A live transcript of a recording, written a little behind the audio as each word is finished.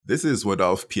This is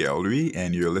Rodolphe Pierre-Louis,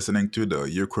 and you're listening to the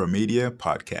Ukromedia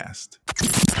podcast.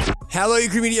 Hello,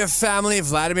 Ukromedia family.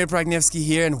 Vladimir Prognevsky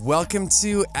here, and welcome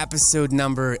to episode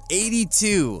number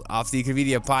 82 of the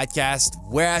Ukromedia podcast,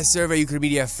 where I serve our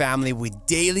Ukromedia family with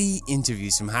daily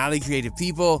interviews from highly creative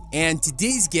people. And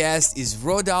today's guest is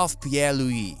Rodolphe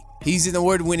Pierre-Louis. He's an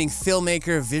award-winning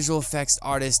filmmaker, visual effects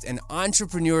artist, and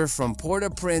entrepreneur from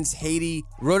Port-au-Prince, Haiti.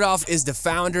 Rodolphe is the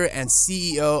founder and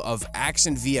CEO of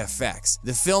Action VFX,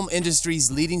 the film industry's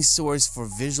leading source for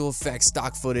visual effects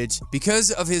stock footage.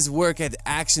 Because of his work at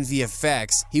Action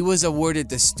VFX, he was awarded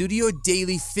the Studio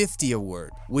Daily 50 Award,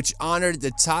 which honored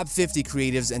the top 50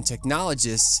 creatives and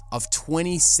technologists of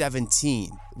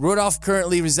 2017. Rodolphe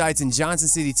currently resides in Johnson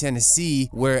City, Tennessee,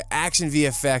 where Action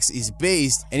VFX is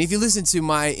based. And if you listen to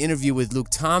my interview with Luke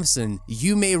Thompson,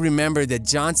 you may remember that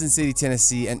Johnson City,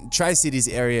 Tennessee, and Tri-Cities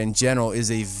area in general is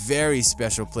a very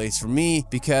special place for me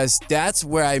because that's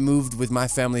where I moved with my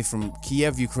family from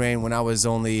Kiev, Ukraine when I was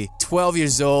only 12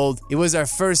 years old. It was our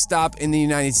first stop in the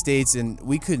United States, and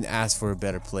we couldn't ask for a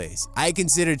better place. I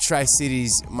consider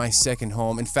Tri-Cities my second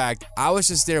home. In fact, I was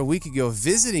just there a week ago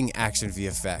visiting Action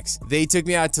VFX. They took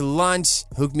me out to lunch,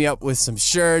 hooked me up with some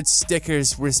shirts,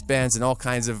 stickers, wristbands, and all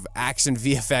kinds of Action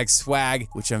VFX swag,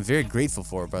 which I'm very grateful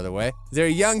for, by the way. They're a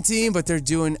young team, but they're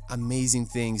doing amazing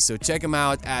things, so check them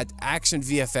out at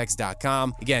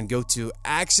actionvfx.com. Again, go to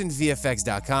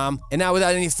actionvfx.com. And now,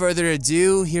 without any further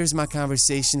ado, here's my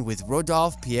conversation with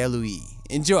Rodolphe Pierre-Louis.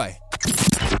 Enjoy.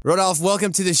 Rodolphe,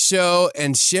 welcome to the show,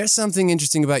 and share something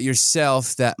interesting about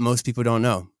yourself that most people don't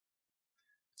know.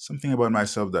 Something about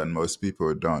myself that most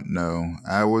people don't know.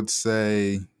 I would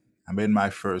say I made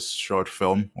my first short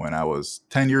film when I was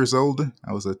 10 years old.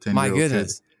 I was a 10-year-old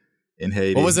kid in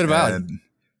Haiti. What was it about? And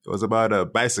it was about a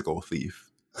bicycle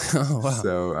thief. Oh, wow.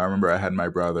 So I remember I had my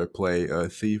brother play a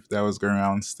thief that was going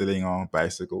around stealing on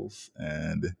bicycles.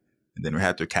 And then we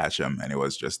had to catch him. And it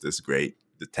was just this great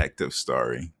detective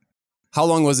story. How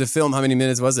long was the film? How many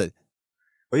minutes was it?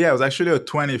 Well, yeah, it was actually a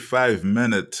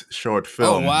 25-minute short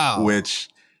film. Oh, wow. Which...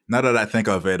 now that I think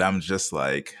of it, I'm just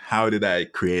like, how did I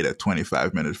create a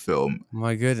 25-minute film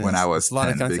My goodness. when I was 10? A lot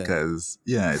of content. Because,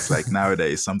 yeah, it's like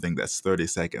nowadays, something that's 30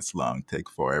 seconds long take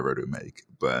forever to make.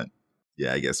 But,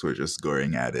 yeah, I guess we're just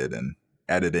going at it and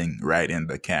editing right in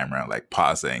the camera, like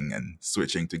pausing and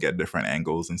switching to get different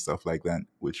angles and stuff like that,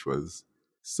 which was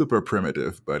super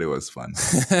primitive, but it was fun.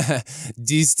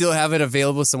 Do you still have it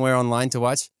available somewhere online to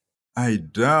watch? I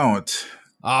don't.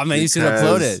 Oh, man, you should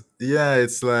upload it. Yeah,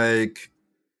 it's like...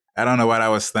 I don't know what I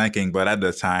was thinking, but at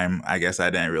the time, I guess I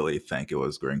didn't really think it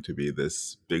was going to be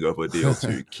this big of a deal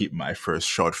to keep my first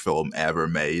short film ever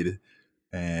made.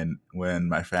 And when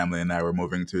my family and I were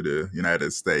moving to the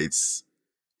United States,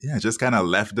 yeah, just kind of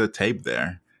left the tape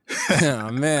there.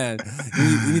 Oh, man.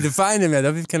 You need to find him, man.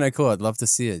 That'd be kind of cool. I'd love to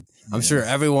see it. I'm sure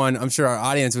our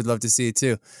audience would love to see it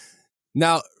too.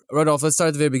 Now, Rodolphe, let's start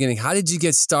at the very beginning. How did you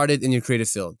get started in your creative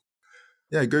field?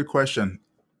 Yeah, good question.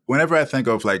 Whenever I think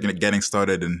of like getting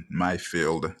started in my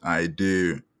field, I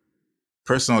do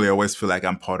personally always feel like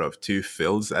I'm part of two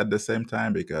fields at the same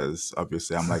time because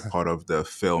obviously I'm like part of the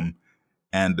film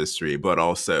industry, but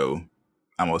also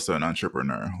I'm also an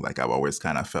entrepreneur. Like I've always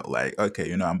kind of felt like,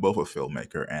 okay, I'm both a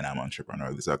filmmaker and I'm an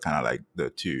entrepreneur. These are kind of like the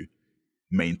two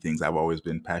main things I've always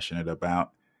been passionate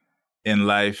about in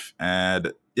life.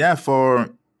 And yeah,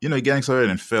 for, getting started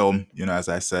in film, as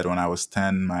I said, when I was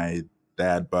 10, my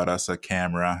dad bought us a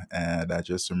camera, and I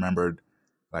just remembered,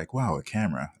 like, wow, a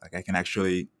camera. Like, I can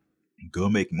actually go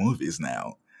make movies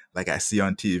now, like I see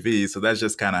on TV. So that's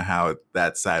just kind of how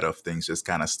that side of things just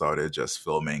kind of started, just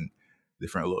filming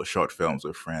different little short films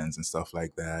with friends and stuff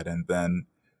like that. And then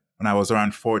when I was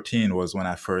around 14 was when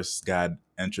I first got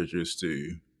introduced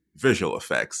to visual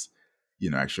effects,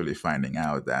 actually finding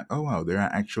out that, oh, wow, there are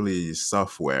actually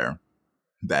software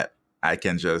that I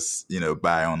can just,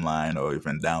 buy online or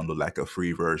even download like a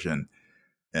free version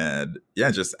and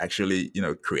just actually,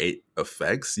 create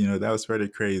effects. That was pretty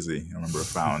crazy. I remember I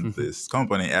found this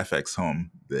company, FX Home.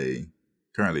 They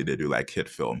do like hit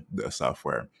film, the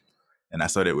software. And I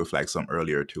started with like some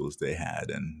earlier tools they had.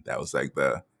 And that was like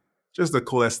the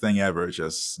coolest thing ever,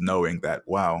 just knowing that,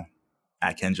 wow,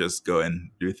 I can just go and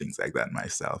do things like that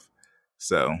myself.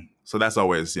 So that's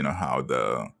always, how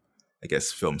the, I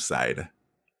guess, film side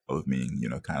of me,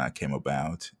 kind of came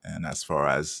about. And as far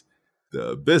as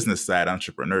the business side,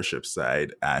 entrepreneurship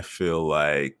side, I feel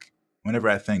like whenever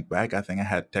I think back, I think I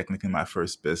had technically my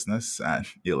first business at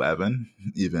 11,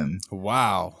 even.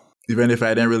 Wow. Even if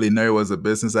I didn't really know it was a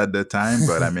business at the time,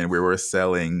 but I mean, we were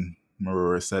selling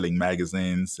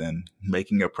magazines and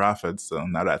making a profit. So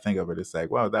now that I think of it, it's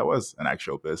like, wow, that was an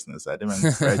actual business. I didn't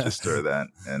even register that.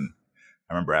 And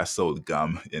I remember I sold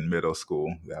gum in middle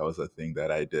school. That was a thing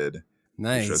that I did,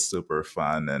 which was Nice. super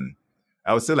fun. And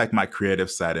I would say like my creative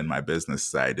side and my business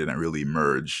side didn't really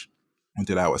merge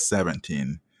until I was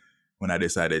 17 when I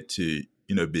decided to,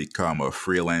 become a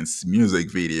freelance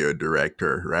music video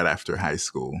director right after high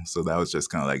school. So that was just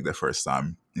kind of like the first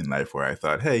time in life where I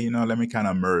thought, hey, let me kind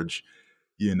of merge,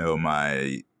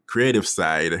 my creative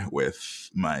side with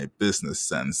my business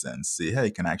sense and see,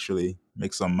 hey, can I actually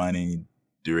make some money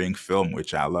doing film,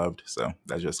 which I loved. So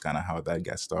that's just kind of how that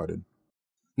got started.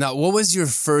 Now, what was your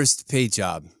first paid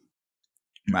job?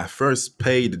 My first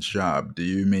paid job, do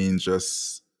you mean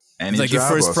just any Like your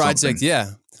job first or project? something?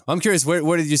 Yeah. I'm curious,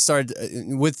 where did you start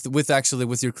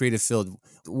with your creative field?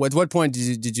 What point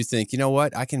did you think, you know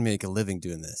what, I can make a living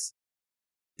doing this?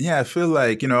 Yeah, I feel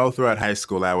like, all throughout high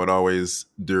school, I would always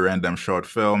do random short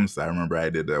films. I remember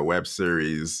I did a web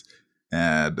series.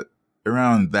 And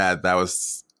around that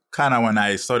was kind of when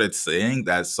I started seeing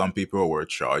that some people were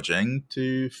charging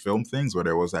to film things,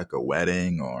 whether it was like a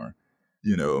wedding or,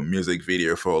 music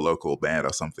video for a local band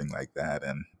or something like that.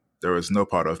 And there was no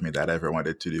part of me that ever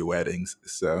wanted to do weddings.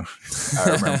 So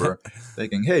I remember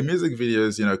thinking, hey, music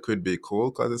videos, could be cool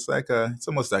because it's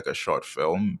almost like a short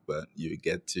film, but you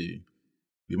get to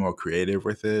be more creative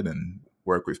with it and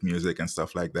work with music and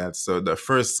stuff like that. So the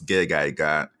first gig I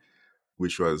got,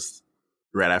 which was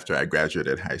right after I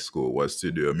graduated high school, was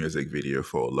to do a music video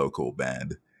for a local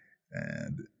band.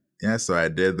 And yeah, so I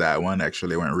did that one.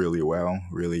 Actually went really well.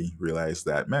 Really realized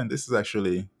that, man, this is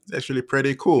actually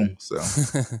pretty cool. So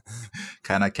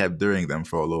kind of kept doing them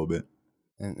for a little bit.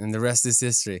 And the rest is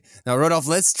history. Now, Rodolphe,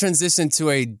 let's transition to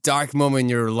a dark moment in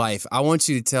your life. I want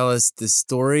you to tell us the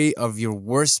story of your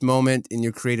worst moment in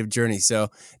your creative journey. So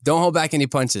don't hold back any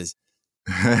punches.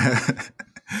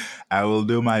 I will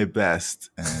do my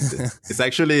best. And it's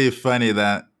actually funny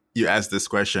that you asked this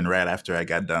question right after I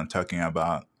got done talking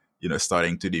about,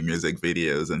 starting to do music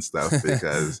videos and stuff,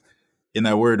 because in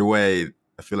a weird way,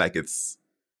 I feel like it's,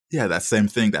 that same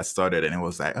thing that started. And it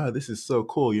was like, oh, this is so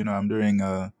cool. I'm doing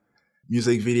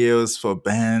music videos for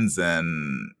bands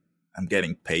and I'm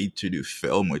getting paid to do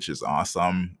film, which is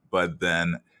awesome. But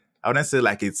then I wouldn't say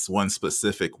like it's one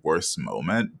specific worst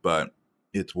moment, but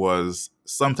it was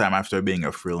sometime after being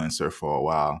a freelancer for a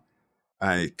while,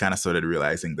 I kind of started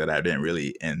realizing that I didn't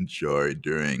really enjoy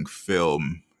doing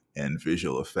film and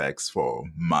visual effects for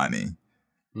money.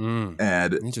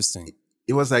 And Interesting.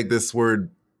 it was like this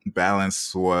weird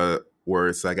balance where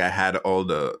it's like I had all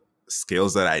the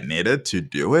skills that I needed to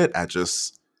do it.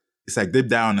 It's like deep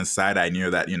down inside, I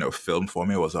knew that, film for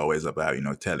me was always about,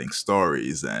 telling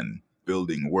stories and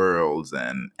building worlds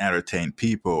and entertain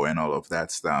people and all of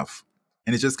that stuff.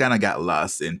 And it just kind of got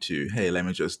lost into, hey, let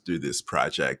me just do this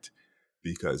project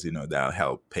because, that'll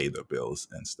help pay the bills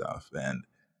and stuff. And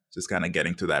just kind of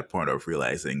getting to that point of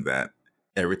realizing that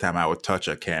every time I would touch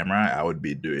a camera, I would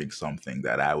be doing something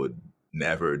that I would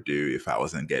never do if I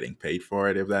wasn't getting paid for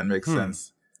it, if that makes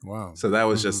sense. Wow. So that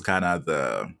was just kind of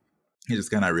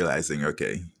realizing,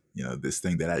 okay, this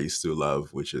thing that I used to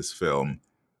love, which is film,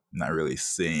 I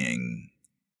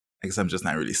guess I'm just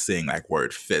not really seeing like where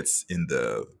it fits in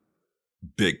the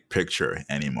big picture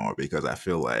anymore, because I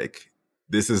feel like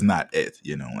this is not it,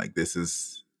 like this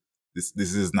is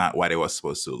not what it was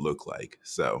supposed to look like.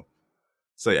 So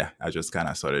yeah, I just kind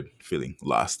of started feeling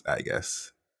lost, I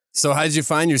guess. So how did you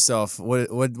find yourself?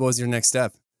 What was your next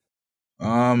step?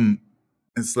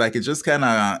 It's like it just kind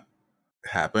of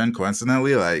happened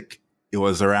coincidentally. Like it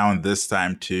was around this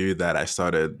time too that I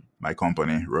started my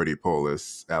company,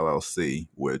 Rodipolis LLC,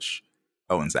 which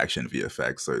owns Action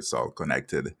VFX, so it's all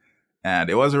connected. And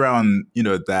it was around,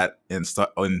 that in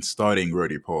starting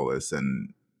Rodipolis,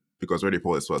 and because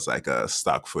Rodipolis was like a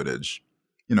stock footage,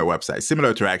 website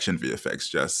similar to Action VFX,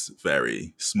 just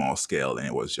very small scale, and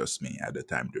it was just me at the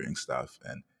time doing stuff.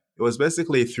 And it was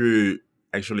basically through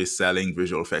actually selling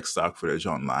visual effects stock footage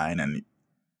online and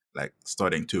like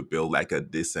starting to build like a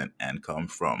decent income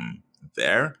from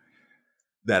there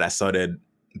that I started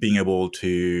being able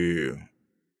to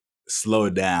slow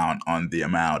down on the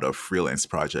amount of freelance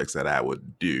projects that I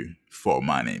would do for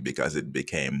money, because it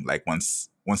became like once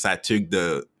I took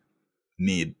the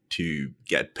need to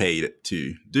get paid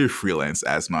to do freelance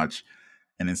as much,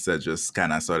 and instead just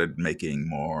kind of started making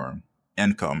more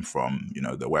income from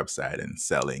the website and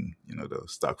selling the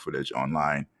stock footage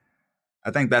online.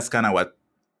 I think that's kind of what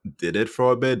did it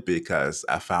for a bit, because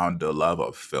I found the love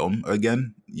of film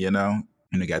again, and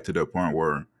it got to the point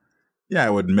where I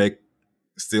would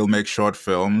still make short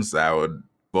films. I would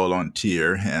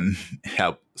volunteer and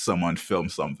help someone film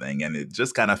something, and it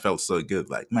just kind of felt so good.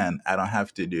 Like, man, I don't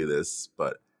have to do this,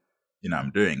 but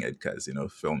I'm doing it because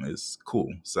film is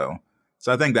cool. So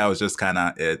So I think that was just kind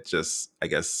of it, just, I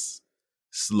guess,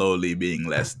 slowly being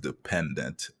less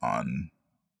dependent on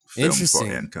film for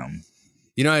income.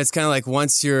 You know, it's kind of like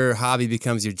once your hobby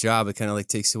becomes your job, it kind of like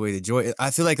takes away the joy.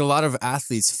 I feel like a lot of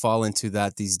athletes fall into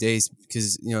that these days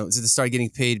because, you know, so they start getting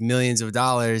paid millions of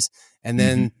dollars and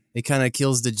then it kind of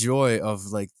kills the joy of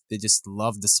like, they just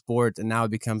love the sport and now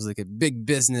it becomes like a big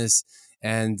business.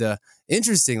 And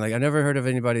interesting, like I've never heard of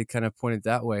anybody kind of point it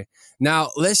that way. Now,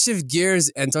 let's shift gears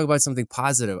and talk about something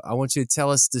positive. I want you to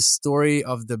tell us the story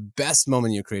of the best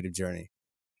moment in your creative journey.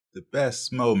 The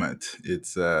best moment.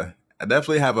 It's I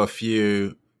definitely have a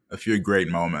few great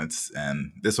moments,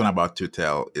 and this one I'm about to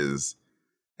tell is,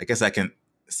 I guess I can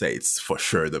say it's for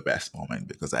sure the best moment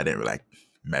because I didn't really like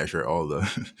measure all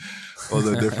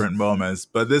the different moments,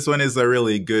 but this one is a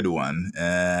really good one,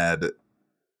 and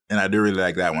I do really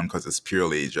like that one because it's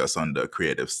purely just on the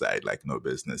creative side, like no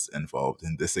business involved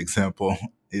in this example.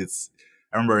 I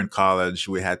remember in college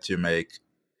we had to make,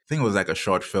 I think it was like a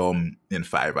short film in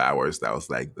 5 hours. That was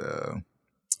like the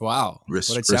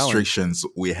restrictions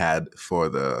we had for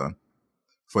the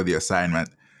assignment.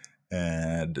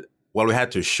 And well, we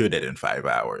had to shoot it in 5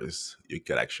 hours. You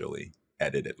could actually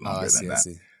edit it longer than that.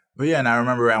 But yeah, and I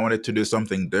remember I wanted to do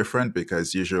something different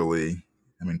because usually,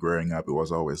 I mean, growing up, it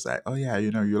was always like, oh yeah,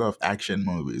 you know, you love action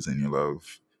movies and you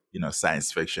love, you know,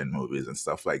 science fiction movies and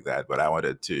stuff like that. But I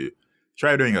wanted to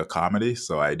try doing a comedy.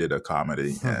 So I did a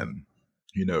comedy and,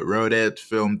 you know, wrote it,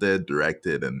 filmed it,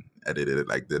 directed and edited it,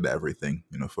 like did everything,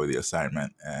 you know, for the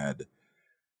assignment. And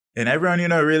everyone, you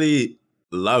know, really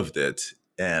loved it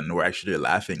and were actually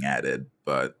laughing at it.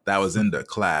 But that was in the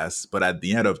class. But at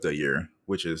the end of the year,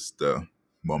 which is the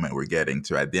moment we're getting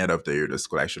to, at the end of the year, the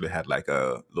school actually had like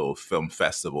a little film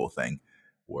festival thing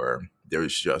where they would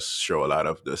just show a lot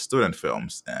of the student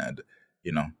films and,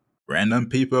 you know, random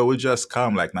people would just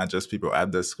come, like not just people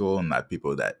at the school, not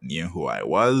people that knew who I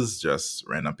was, just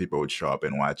random people would show up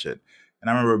and watch it. And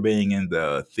I remember being in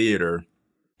the theater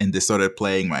and they started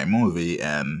playing my movie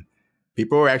and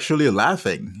people were actually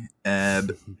laughing.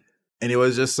 And it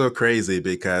was just so crazy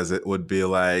because it would be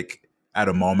like at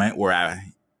a moment where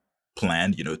I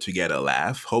planned, you know, to get a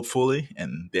laugh, hopefully,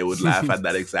 and they would laugh at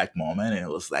that exact moment. And it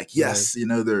was like, yes, you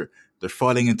know, they're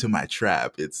falling into my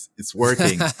trap. It's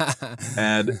working.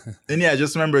 and yeah, I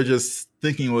just remember just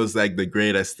thinking it was like the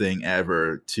greatest thing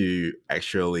ever to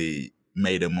actually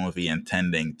made a movie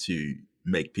intending to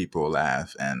make people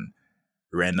laugh, and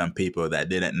random people that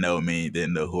didn't know me,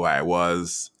 didn't know who I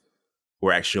was,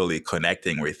 were actually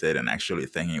connecting with it and actually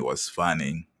thinking it was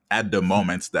funny at the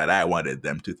moments that I wanted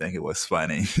them to think it was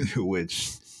funny,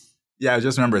 which, yeah, I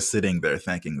just remember sitting there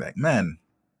thinking like, man,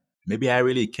 maybe I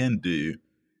really can do,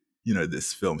 you know,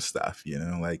 this film stuff, you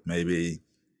know, like maybe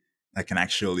I can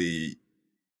actually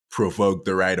provoke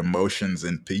the right emotions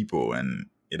in people and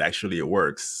it actually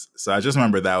works. So I just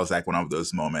remember that was like one of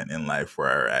those moments in life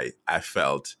where I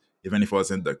felt, even if it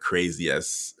wasn't the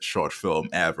craziest short film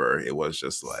ever, it was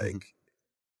just like,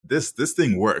 this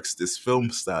thing works. This film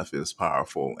stuff is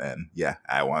powerful. And yeah,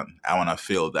 I want to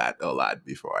feel that a lot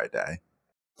before I die.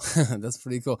 That's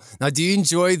pretty cool. Now, do you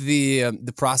enjoy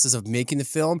the process of making the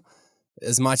film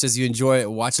as much as you enjoy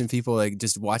watching people, like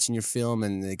just watching your film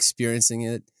and experiencing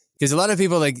it? Because a lot of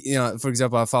people, like, you know, for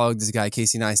example, I follow this guy,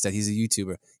 Casey Neistat. He's a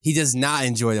YouTuber. He does not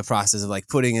enjoy the process of like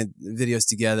putting videos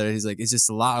together. He's like, it's just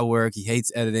a lot of work. He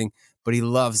hates editing, but he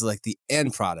loves like the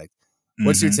end product.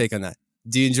 What's your take on that?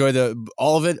 Do you enjoy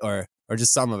all of it or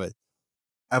just some of it?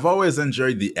 I've always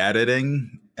enjoyed the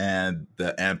editing and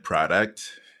the end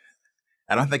product.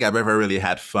 I don't think I've ever really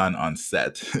had fun on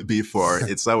set before.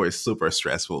 It's always super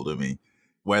stressful to me,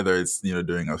 whether it's, you know,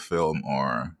 doing a film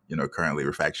or, you know, currently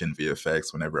with Action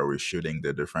VFX, whenever we're shooting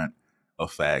the different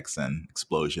effects and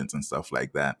explosions and stuff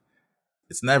like that.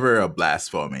 It's never a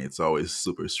blast for me. It's always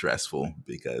super stressful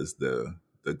because the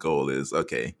goal is,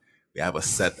 okay, we have a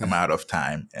set amount of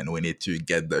time and we need to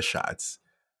get the shots.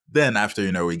 Then after,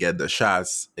 you know, we get the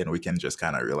shots and we can just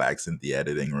kind of relax in the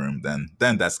editing room,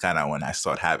 then that's kind of when I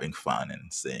start having fun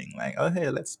and saying like, oh, hey,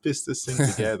 let's piece this thing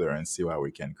together and see what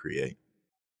we can create.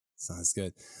 Sounds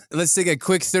good. Let's take a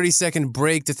quick 30-second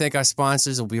break to thank our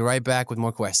sponsors. We'll be right back with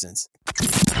more questions.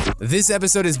 This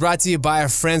episode is brought to you by our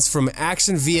friends from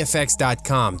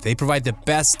ActionVFX.com. They provide the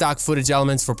best stock footage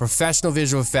elements for professional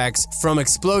visual effects, from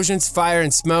explosions, fire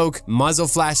and smoke, muzzle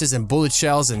flashes and bullet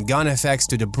shells, and gun effects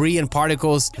to debris and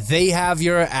particles. They have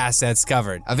your assets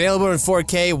covered. Available in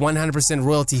 4K, 100%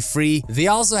 royalty-free. They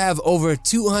also have over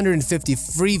 250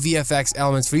 free VFX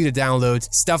elements for you to download.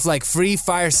 Stuff like free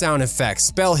fire sound effects,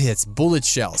 spell hits, bullet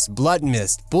shells, blood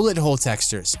mist, bullet hole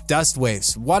textures, dust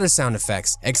waves, water sound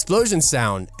effects, explosion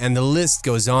sound, and and the list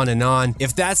goes on and on.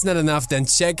 If that's not enough, then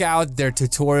check out their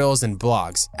tutorials and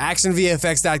blogs.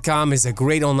 ActionVFX.com is a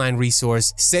great online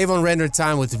resource. Save on render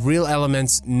time with real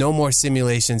elements, no more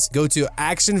simulations. Go to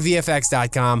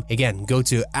ActionVFX.com. Again, go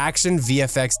to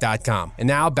ActionVFX.com. And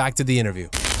now back to the interview.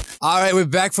 All right, we're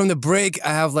back from the break.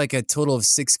 I have like a total of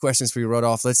 6 questions for you,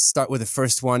 Rodolphe. Let's start with the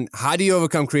first one. How do you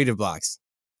overcome creative blocks?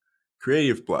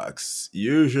 Creative blocks.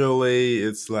 Usually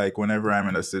it's like whenever I'm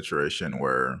in a situation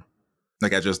where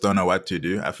like I just don't know what to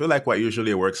do. I feel like what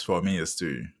usually works for me is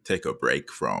to take a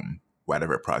break from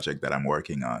whatever project that I'm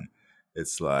working on.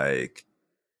 It's like,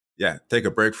 yeah, take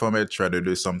a break from it, try to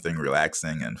do something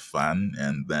relaxing and fun,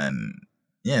 and then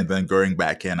going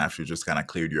back in after you just kind of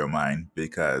cleared your mind,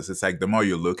 because it's like the more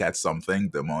you look at something,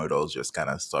 the more it'll just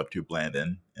kind of start to blend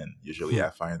in. And usually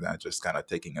I find that just kind of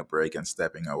taking a break and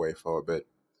stepping away for a bit.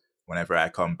 Whenever I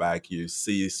come back, you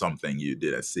see something you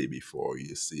didn't see before.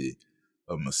 You see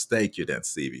a mistake you didn't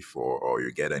see before, or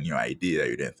you get a new idea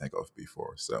you didn't think of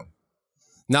before. So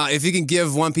now, if you can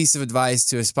give one piece of advice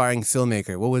to aspiring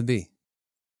filmmaker, what would it be?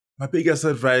 My biggest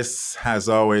advice has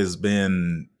always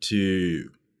been to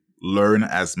learn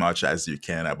as much as you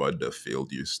can about the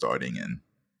field you're starting in.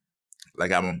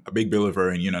 Like, I'm a big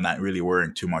believer in, not really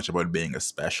worrying too much about being a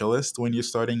specialist when you're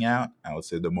starting out. I would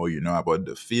say the more you know about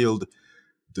the field,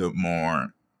 the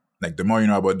more you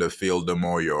know about the field, the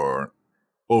more your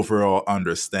overall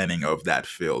understanding of that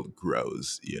field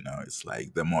grows. It's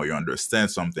like the more you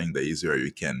understand something, the easier you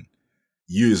can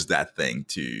use that thing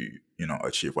to,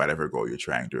 achieve whatever goal you're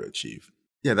trying to achieve.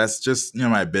 Yeah, that's just,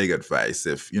 my big advice.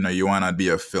 If, you want to be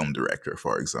a film director,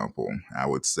 for example, I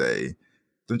would say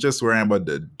don't just worry about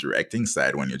the directing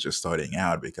side when you're just starting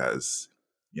out, because,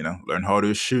 learn how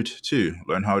to shoot too,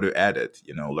 learn how to edit,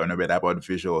 learn a bit about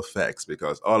visual effects,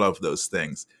 because all of those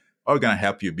things are going to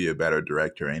help you be a better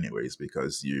director anyways,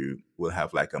 because you will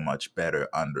have like a much better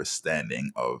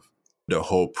understanding of the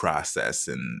whole process,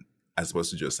 and as opposed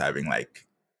to just having like,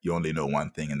 you only know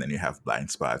one thing and then you have blind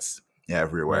spots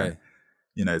everywhere.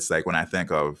 Right. It's like when I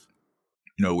think of,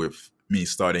 with me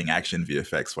starting Action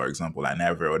VFX, for example, I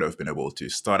never would have been able to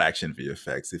start Action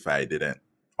VFX if I didn't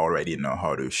already know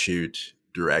how to shoot,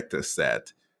 direct a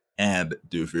set, and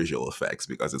do visual effects,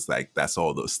 because it's like that's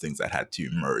all those things that had to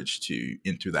merge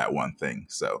into that one thing.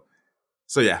 So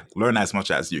yeah, learn as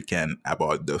much as you can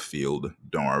about the field.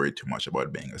 Don't worry too much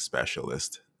about being a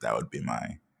specialist. That would be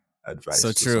my advice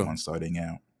to someone starting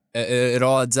out. It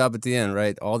all adds up at the end,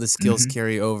 right? All the skills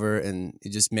carry over, and it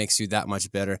just makes you that much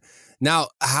better. Now,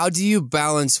 how do you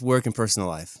balance work and personal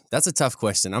life? That's a tough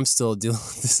question. I'm still dealing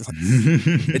with this one.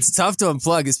 It's tough to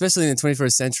unplug, especially in the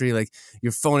 21st century. Like,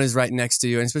 your phone is right next to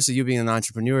you, and especially you being an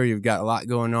entrepreneur, you've got a lot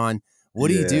going on. What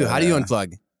do you do? How do you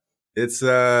unplug? It's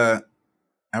I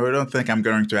don't think I'm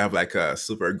going to have like a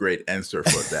super great answer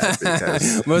for that,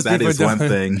 because that is one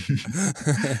thing.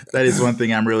 That is one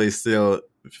thing I'm really still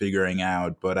figuring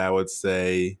out. But I would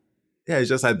say, yeah, it's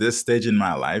just at this stage in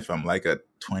my life, I'm like a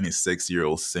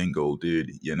 26-year-old single dude,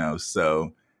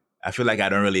 so I feel like I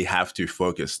don't really have to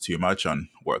focus too much on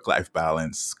work-life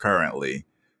balance currently.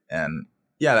 And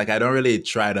yeah, like I don't really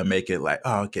try to make it like,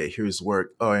 oh, okay, here's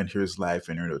work, oh, and here's life,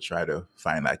 and try to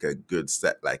find like a good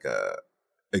set, like a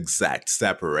exact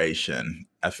separation.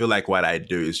 I feel like what I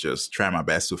do is just try my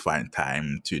best to find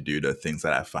time to do the things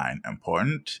that I find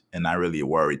important, and not really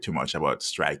worry too much about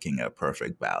striking a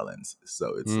perfect balance.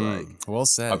 So it's like, well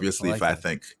said. Obviously, if I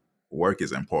think work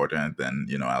is important, then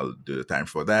I'll do the time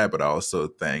for that. But I also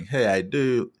think, hey, I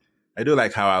do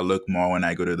like how I look more when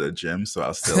I go to the gym, so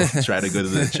I'll still try to go to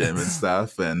the gym and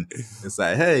stuff. And it's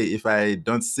like, hey, if I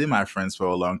don't see my friends for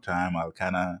a long time, I'll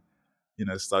kind of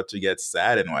start to get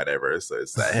sad and whatever. So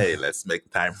it's like, hey, let's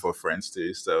make time for friends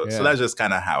too. So that's just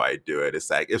kind of how I do it. It's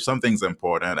like, if something's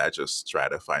important, I just try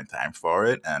to find time for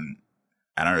it. And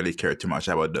I don't really care too much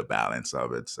about the balance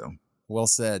of it. So well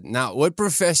said. Now, what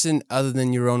profession other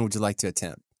than your own would you like to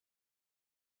attempt?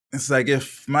 It's like,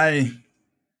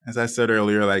 as I said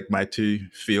earlier, like my 2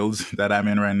 fields that I'm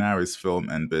in right now is film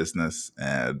and business.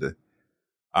 And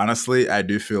honestly, I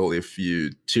do feel if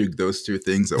you took those 2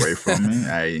 things away from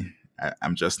me,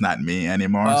 I'm just not me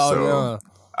anymore.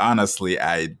 Honestly,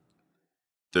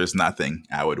 there's nothing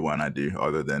I would want to do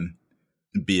other than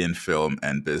be in film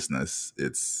and business.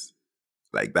 It's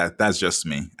like that's just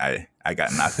me. I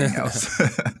got nothing else.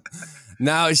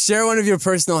 Now, share one of your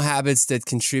personal habits that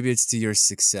contributes to your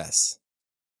success.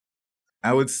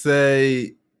 I would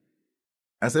say,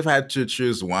 as if I had to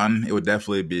choose one, it would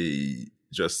definitely be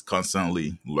just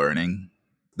constantly learning.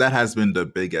 That has been the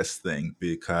biggest thing,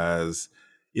 because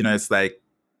it's like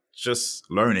just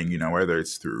learning, whether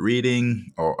it's through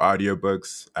reading or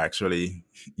audiobooks. I actually,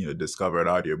 discovered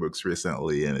audiobooks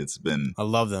recently, and I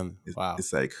love them. Wow.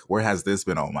 it's like, where has this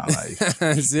been all my life?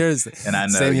 Seriously. And I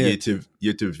know Same here. YouTube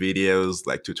videos,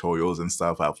 like tutorials and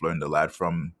stuff. I've learned a lot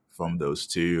from those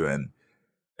too, and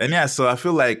yeah. So I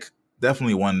feel like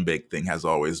definitely one big thing has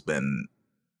always been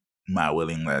my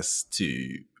willingness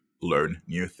to learn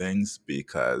new things,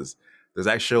 because there's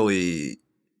actually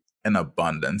an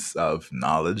abundance of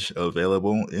knowledge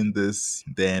available in this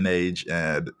day and age,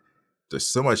 and there's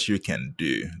so much you can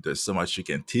do. There's so much you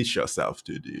can teach yourself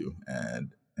to do,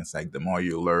 and it's like the more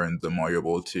you learn, the more you're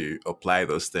able to apply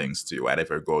those things to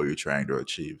whatever goal you're trying to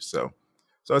achieve. So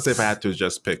I'd say if I had to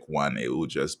just pick one, it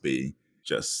would just be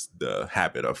just the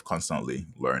habit of constantly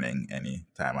learning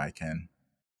anytime I can.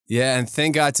 Yeah, and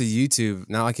thank God to YouTube.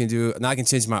 Now I can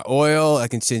change my oil, I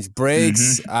can change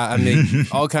brakes, I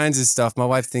make all kinds of stuff. My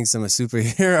wife thinks I'm a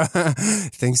superhero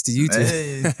thanks to YouTube.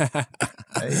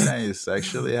 Hey, nice.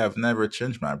 Actually, I've never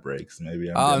changed my brakes.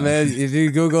 Maybe man, if you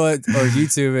Google it or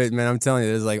YouTube it, man, I'm telling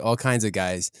you, there's like all kinds of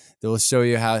guys that will show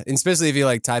you how, and especially if you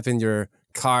like type in your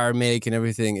car make and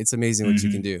everything, it's amazing what you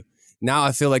can do. Now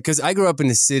I feel like, because I grew up in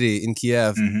the city in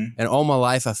Kiev, and all my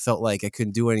life I felt like I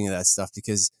couldn't do any of that stuff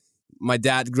because my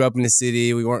dad grew up in the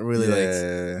city. We weren't really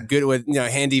like good with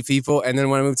handy people. And then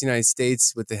when I moved to the United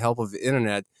States with the help of the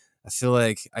internet, I feel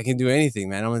like I can do anything,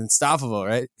 man. I'm unstoppable,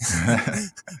 right?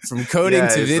 From coding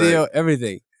to video,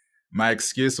 everything. My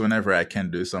excuse whenever I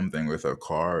can't do something with a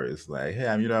car is like, hey,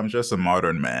 I'm just a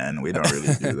modern man. We don't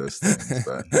really do those things.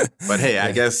 But hey,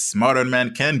 I guess modern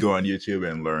men can go on YouTube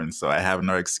and learn. So I have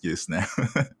no excuse now.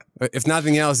 If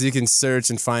nothing else, you can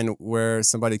search and find where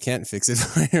somebody can't fix it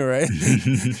for you, right?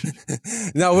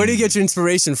 Now, where do you get your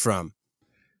inspiration from?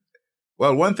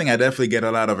 Well, one thing I definitely get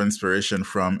a lot of inspiration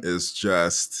from is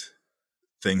just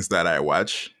things that I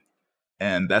watch.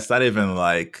 And that's not even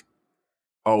like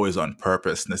always on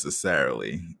purpose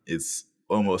necessarily. It's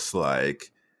almost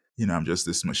like, I'm just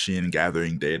this machine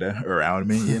gathering data around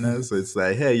me, So it's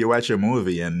like, hey, you watch a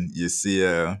movie and you see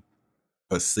a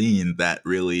scene that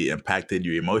really impacted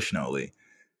you emotionally.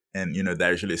 And, that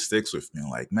usually sticks with me.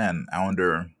 Like, man, I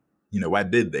wonder,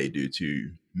 what did they do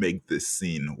to make this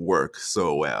scene work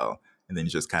so well? And then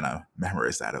you just kind of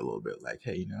memorize that a little bit. Like,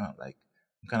 hey, like,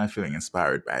 I'm kind of feeling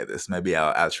inspired by this. Maybe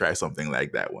I'll try something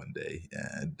like that one day.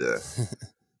 And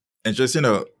and just,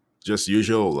 just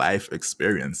usual life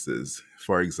experiences.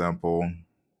 For example,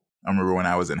 I remember when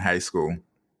I was in high school,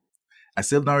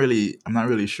 I'm not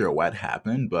really sure what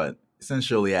happened, but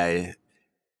essentially I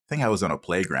think I was on a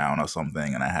playground or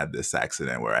something, and I had this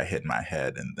accident where I hit my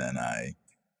head, and then I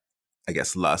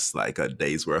guess lost like a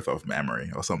day's worth of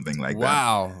memory or something like that.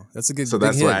 Wow, that's a good. So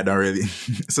that's why I don't really.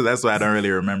 So that's why I don't really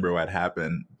remember what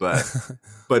happened. But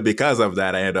because of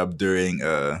that, I ended up doing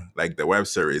like the web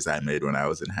series I made when I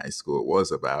was in high school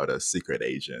was about a secret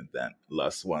agent that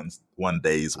lost one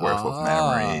day's worth of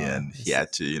memory, and he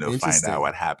had to find out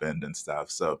what happened and stuff.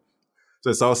 So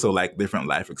it's also like different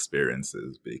life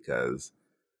experiences, because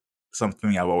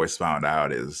something I've always found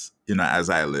out is as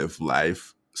I live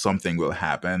life, something will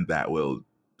happen that will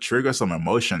trigger some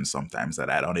emotion sometimes that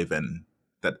I don't even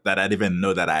that I didn't even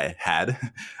know that I had,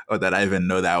 or that I even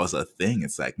know that was a thing.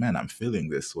 It's like, man, I'm feeling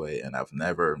this way, and I've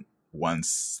never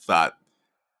once thought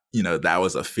that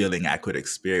was a feeling I could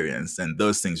experience. And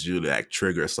those things usually like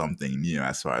trigger something new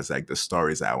as far as like the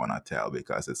stories I want to tell,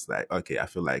 because it's like, okay, I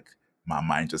feel like my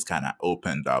mind just kind of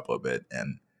opened up a bit,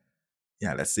 and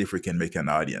yeah, let's see if we can make an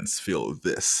audience feel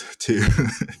this too.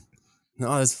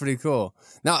 No, that's pretty cool.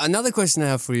 Now, another question I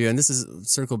have for you, and this is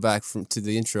circle back to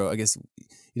the intro. I guess,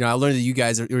 I learned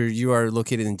that you are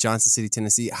located in Johnson City,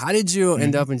 Tennessee. How did you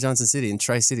end up in Johnson City, in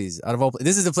Tri-Cities?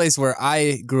 This is the place where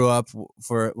I grew up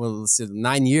for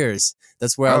 9 years.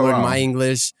 That's where I learned my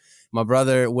English. My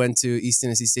brother went to East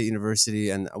Tennessee State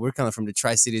University, and we're kind of from the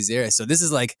Tri-Cities area. So this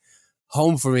is like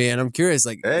home for me, and I'm curious.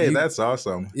 Like, hey, that's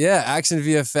awesome. Yeah, Action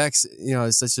VFX,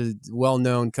 is such a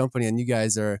well-known company, and you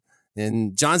guys are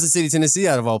in Johnson City, Tennessee,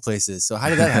 out of all places. So how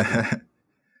did that happen?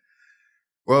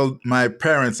 Well, my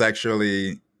parents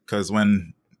actually, because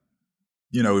when,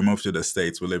 we moved to the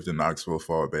States, we lived in Knoxville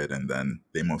for a bit, and then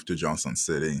they moved to Johnson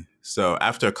City. So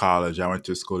after college, I went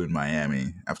to school in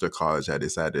Miami. After college, I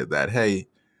decided that, hey,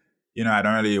 I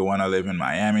don't really want to live in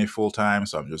Miami full time,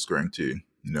 so I'm just going to,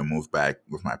 move back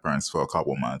with my parents for a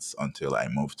couple months until I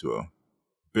move to a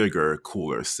bigger,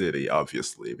 cooler city,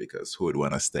 obviously, because who would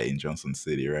want to stay in Johnson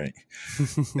City, right?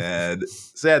 And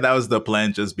so yeah, that was the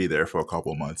plan, just be there for a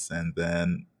couple months, and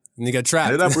then you got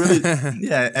trapped.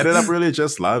 Ended up really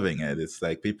just loving it. It's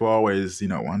like people always,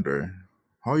 wonder,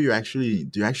 how do you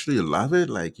actually love it?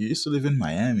 Like, you used to live in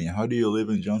Miami. How do you live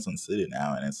in Johnson City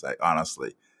now? And it's like,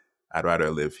 honestly, I'd rather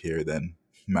live here than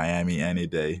Miami any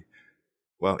day.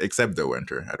 Well, except the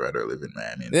winter. I'd rather live in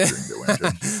Miami Yeah. during the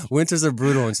winter. Winters are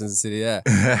brutal in Kansas City. Yeah.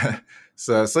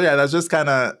 So yeah, that's just kind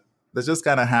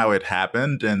of how it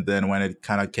happened. And then when it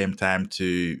kind of came time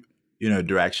to,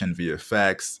 do action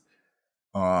VFX,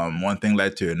 one thing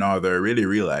led to another. I really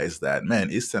realized that, man,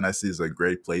 East Tennessee is a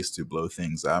great place to blow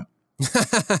things up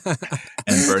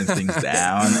and burn things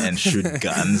down and shoot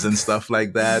guns and stuff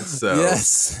like that. So,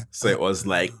 yes. So it was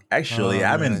like, actually,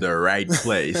 I'm in the right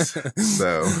place.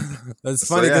 So that's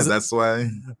funny because that's why.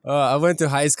 I went to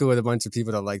high school with a bunch of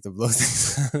people that like to blow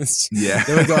things. Yeah,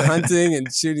 they would go hunting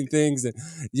and shooting things. And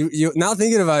you now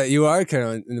thinking about it, you are kind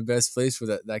of in the best place for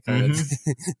that kind of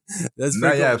thing. That's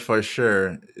pretty cool. Yeah, for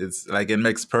sure. It's like, it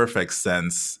makes perfect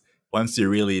sense once you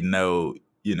really know,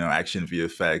 action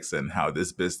VFX and how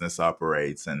this business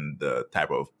operates and the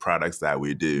type of products that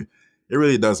we do. It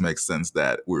really does make sense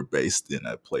that we're based in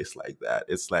a place like that.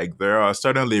 It's like there are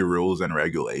certainly rules and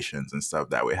regulations and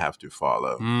stuff that we have to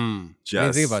follow. I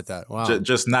didn't think about that. Wow.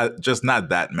 Just not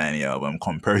that many of them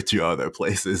compared to other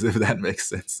places, if that makes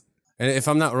sense. And if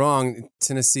I'm not wrong,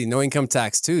 Tennessee, no income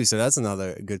tax too. So that's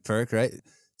another good perk, right?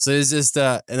 So it's just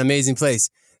an amazing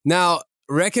place. Now,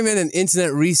 recommend an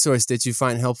internet resource that you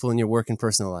find helpful in your work and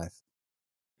personal life.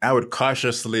 I would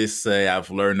cautiously say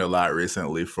I've learned a lot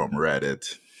recently from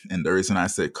Reddit. And the reason I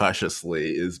say cautiously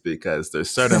is because there's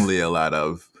certainly a lot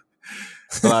of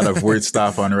weird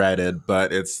stuff on Reddit,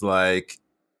 but it's like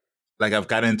I've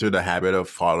gotten into the habit of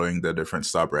following the different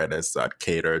subreddits that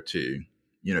cater to,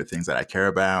 things that I care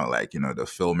about, like, the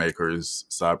filmmakers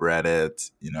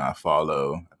subreddit. I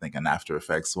follow, I think, an After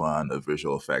Effects one, a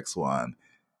visual effects one.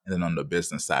 And then on the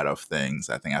business side of things,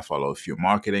 I think I follow a few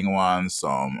marketing ones,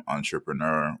 some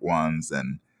entrepreneur ones.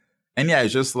 And yeah,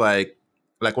 it's just like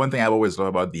one thing I've always loved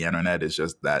about the internet is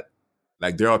just that,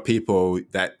 like, there are people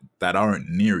that aren't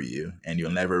near you and you'll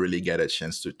never really get a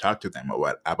chance to talk to them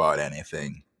about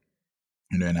anything.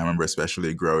 And I remember,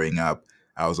 especially growing up,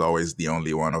 I was always the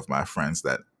only one of my friends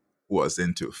that was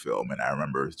into film. And I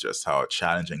remember just how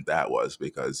challenging that was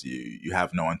because you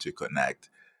have no one to connect.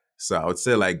 So I would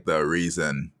say, like, the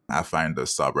reason I find the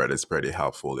subreddits pretty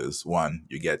helpful is, one,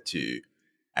 you get to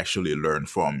actually learn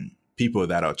from people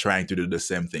that are trying to do the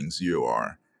same things you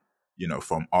are,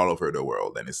 from all over the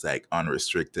world. And it's like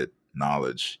unrestricted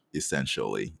knowledge,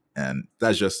 essentially. And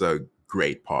that's just a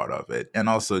great part of it. And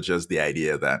also just the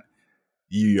idea that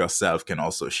you yourself can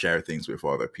also share things with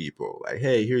other people. Like,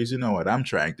 hey, here's, what I'm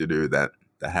trying to do that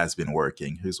has been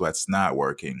working. Here's what's not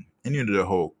working. And, the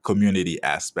whole community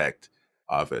aspect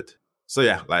of it. So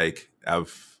yeah, like I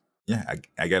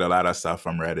get a lot of stuff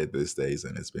from Reddit these days,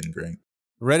 and it's been great.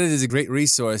 Reddit is a great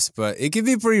resource, but it can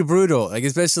be pretty brutal. Like,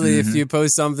 especially if you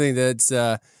post something that's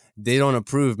they don't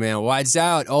approve, man. Watch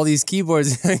out! All these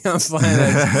keyboards I'm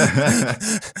flying.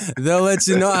 They'll let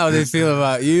you know how they feel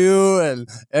about you and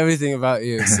everything about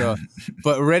you. So,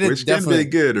 but Reddit, which definitely can be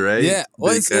good, right? Yeah,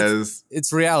 well, because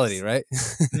it's reality, right?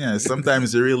 Yeah,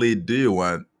 sometimes you really do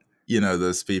want,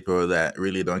 those people that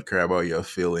really don't care about your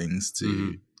feelings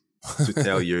to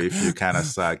tell you if you kind of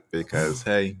suck, because,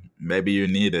 hey, maybe you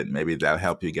need it. Maybe that'll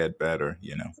help you get better,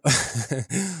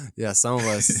 Yeah, some of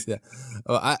us. Yeah.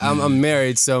 Well, I'm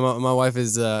married, so my wife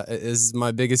is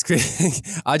my biggest critic.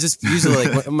 I just usually,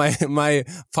 like, my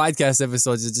podcast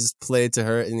episodes, just play it to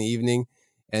her in the evening.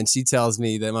 And she tells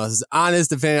me the most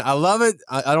honest opinion. I love it.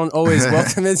 I don't always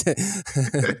welcome it.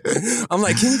 I'm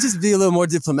like, can you just be a little more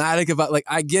diplomatic about, like,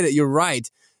 I get it, you're right,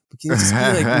 but can you just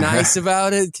be, like, nice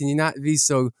about it? Can you not be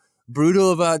so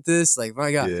brutal about this? Like,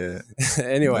 my God. Yeah.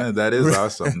 Anyway. Man, that is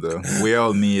awesome, though. We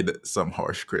all need some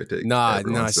harsh critic.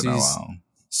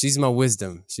 She's my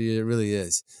wisdom. She really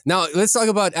is. Now, let's talk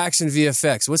about Action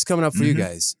VFX. What's coming up for you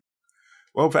guys?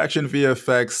 Well, for Action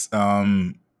VFX,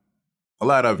 a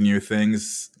lot of new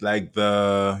things. Like,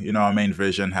 our main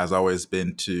vision has always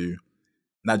been to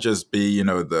not just be,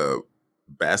 the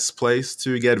best place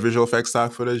to get visual effects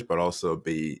stock footage, but also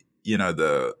be,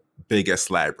 the biggest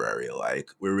library.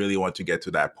 Like, we really want to get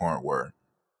to that point where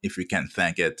if we can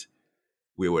thank it,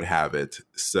 we would have it.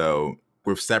 So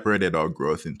we've separated our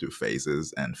growth into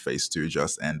phases, and phase 2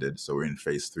 just ended. So we're in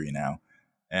phase 3 now.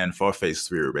 And for phase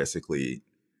 3, we're basically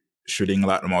shooting a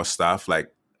lot more stuff,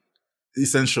 like,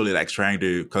 essentially, like, trying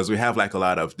to, because we have, like, a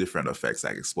lot of different effects,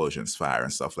 like explosions, fire,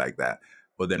 and stuff like that.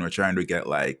 But then we're trying to get,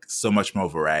 like, so much more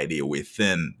variety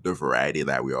within the variety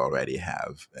that we already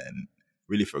have, and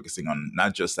really focusing on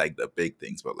not just, like, the big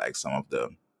things, but, like, some of the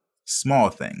small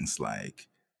things, like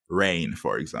rain,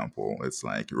 for example. It's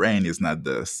like, rain is not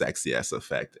the sexiest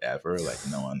effect ever. Like,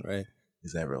 no one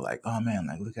is ever like, oh man,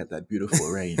 like look at that beautiful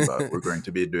rain, but we're going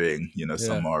to be doing,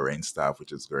 some more rain stuff,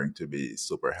 which is going to be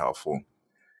super helpful.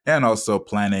 And also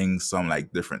planning some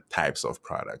like different types of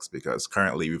products, because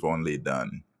currently we've only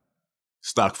done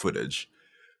stock footage,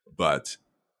 but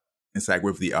it's like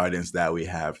with the audience that we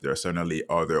have, there are certainly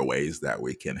other ways that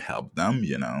we can help them,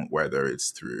 whether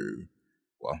it's through,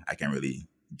 well, I can't really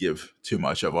give too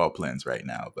much of our plans right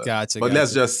now, but Gotcha.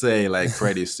 Let's just say like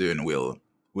pretty soon we'll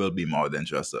be more than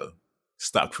just a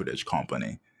stock footage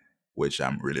company, which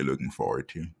I'm really looking forward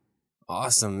to.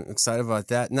 Awesome. Excited about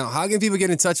that. Now, how can people get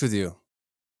in touch with you?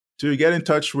 To get in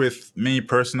touch with me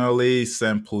personally,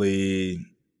 simply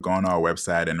go on our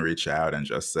website and reach out and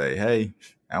just say, hey,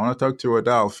 I want to talk to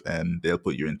Rodolphe, and they'll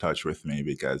put you in touch with me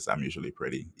because I'm usually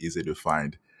pretty easy to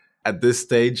find. At this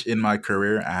stage in my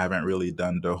career, I haven't really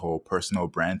done the whole personal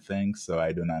brand thing, so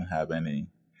I do not have any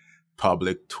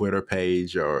public Twitter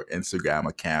page or Instagram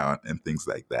account and things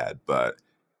like that. But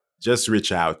just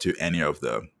reach out to any of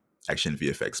the Action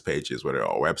VFX pages, whether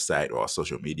our website or our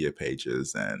social media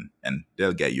pages, and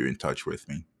they'll get you in touch with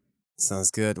me.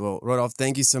 Sounds good. Well, Rodolphe,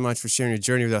 thank you so much for sharing your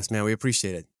journey with us, man. We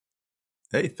appreciate it.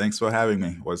 Hey, thanks for having me.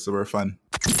 It was super fun.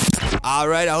 All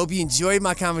right, I hope you enjoyed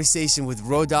my conversation with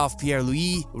Rodolphe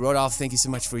Pierre-Louis. Rodolphe, thank you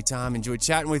so much for your time. Enjoyed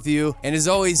chatting with you. And as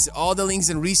always, all the links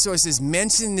and resources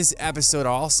mentioned in this episode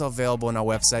are also available on our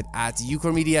website at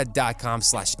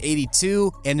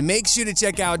ucormedia.com/82. And make sure to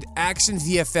check out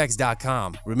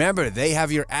actionvfx.com. Remember, they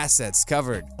have your assets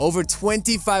covered. Over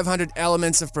 2,500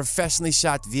 elements of professionally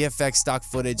shot VFX stock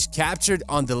footage captured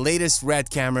on the latest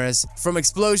RED cameras. From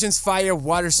explosions, fire,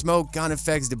 water, smoke, gun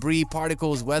effects, debris,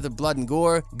 particles, weather, blood, and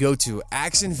gore, go to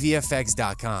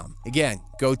actionvfx.com. Again,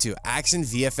 go to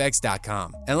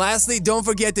actionvfx.com. And lastly, don't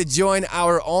forget to join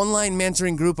our online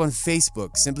mentoring group on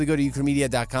Facebook. Simply go to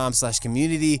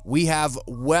ucormedia.com/community. We have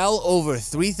well over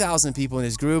 3,000 people in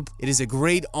this group. It is a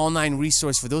great online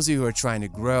resource for those of you who are trying to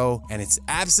grow, and it's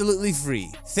absolutely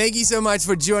free. Thank you so much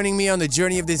for joining me on the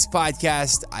journey of this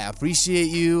podcast. I appreciate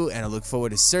you, and I look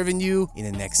forward to serving you in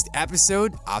the next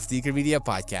episode of the Ucormedia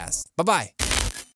Podcast. Bye-bye.